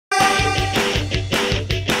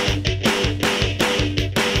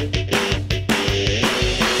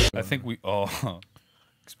think we all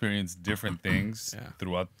experienced different things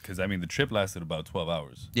throughout, because I mean the trip lasted about 12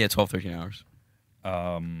 hours. Yeah, 12, 13 hours.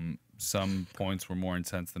 Some points were more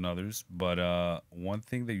intense than others, but one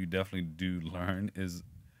thing that you definitely do learn is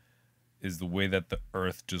the way that the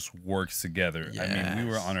earth just works together. Yes. I mean,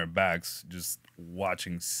 we were on our backs just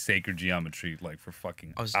watching sacred geometry like for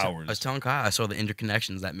fucking hours. I was telling Kyle, I saw the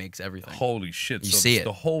interconnections that makes everything. Holy shit. You so see it.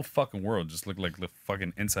 The whole fucking world just looked like the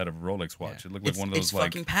fucking inside of a Rolex watch. It looked like one of those it's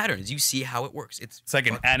like fucking patterns. You see how it works. It's like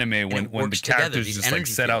an anime when the characters just like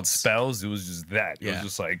set out spells. It was just that. It was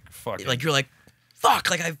just like fucking like you're like,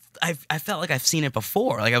 fuck, like I felt like I've seen it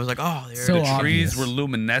before. Like I was like, oh, there So it is. the trees obvious. were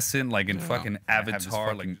luminescent, like in fucking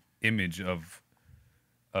Avatar, fucking like image of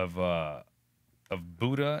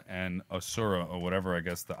Buddha and Asura or whatever. I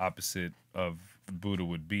guess the opposite of Buddha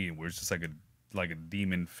would be, where it's just like a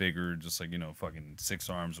demon figure, just like, you know, fucking 6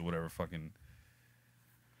 arms or whatever, fucking.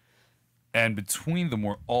 And between them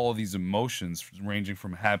were all these emotions ranging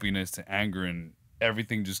from happiness to anger, and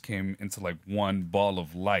everything just came into like one ball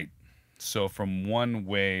of light. So from one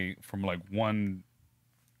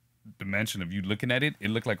dimension of you looking at it,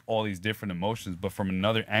 it looked like all these different emotions, but from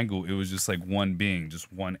another angle, it was just like one being,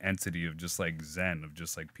 just one entity of just like Zen, of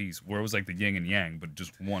just like peace, where it was like the yin and yang, but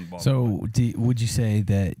just one ball. So would you say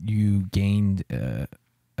that you gained a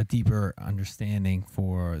deeper understanding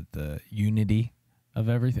for the unity of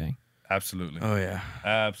everything? Absolutely. Oh yeah.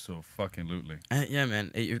 Absolutely. Yeah,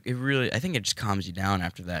 man. It really, I think it just calms you down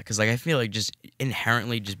after that, because like I feel like just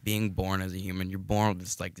inherently just being born as a human, you're born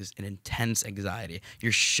with an intense anxiety.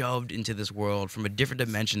 You're shoved into this world from a different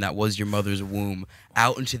dimension that was your mother's womb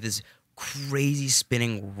out into this crazy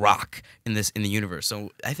spinning rock in the universe.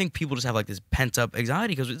 So I think people just have like this pent up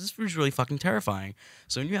anxiety because this is really fucking terrifying.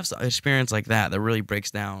 So when you have an experience like that really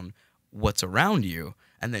breaks down what's around you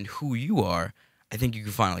and then who you are, I think you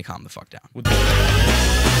can finally calm the fuck down.